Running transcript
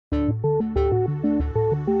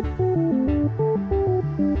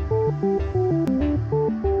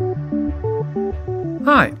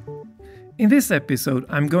Hi! In this episode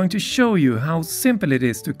I'm going to show you how simple it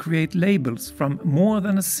is to create labels from more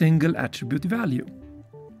than a single attribute value.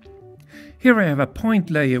 Here I have a point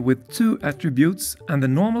layer with two attributes, and the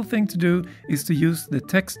normal thing to do is to use the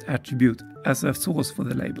text attribute as a source for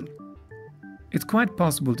the label. It's quite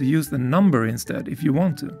possible to use the number instead if you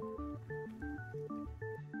want to.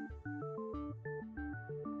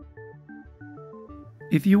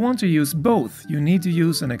 If you want to use both, you need to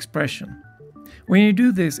use an expression. When you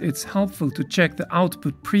do this, it's helpful to check the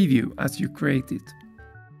output preview as you create it.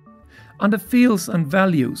 Under Fields and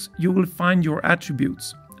Values, you will find your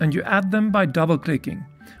attributes, and you add them by double-clicking,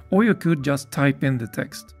 or you could just type in the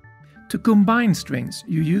text. To combine strings,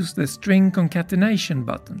 you use the String Concatenation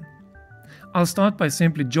button. I'll start by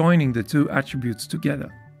simply joining the two attributes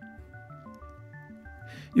together.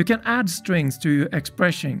 You can add strings to your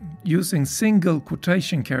expression using single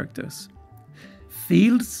quotation characters.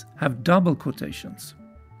 Fields have double quotations.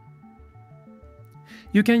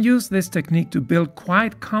 You can use this technique to build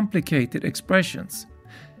quite complicated expressions.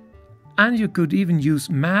 And you could even use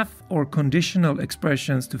math or conditional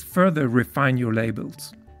expressions to further refine your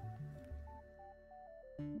labels.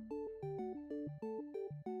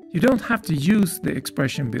 You don't have to use the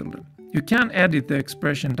expression builder. You can edit the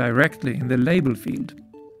expression directly in the label field.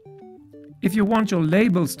 If you want your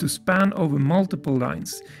labels to span over multiple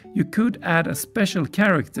lines, you could add a special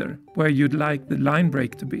character where you'd like the line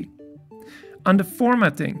break to be. Under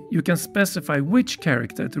Formatting, you can specify which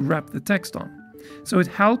character to wrap the text on, so it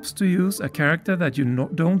helps to use a character that you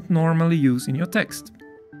don't normally use in your text.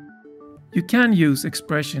 You can use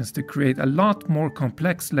expressions to create a lot more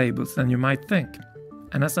complex labels than you might think,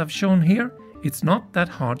 and as I've shown here, it's not that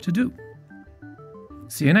hard to do.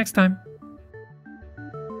 See you next time!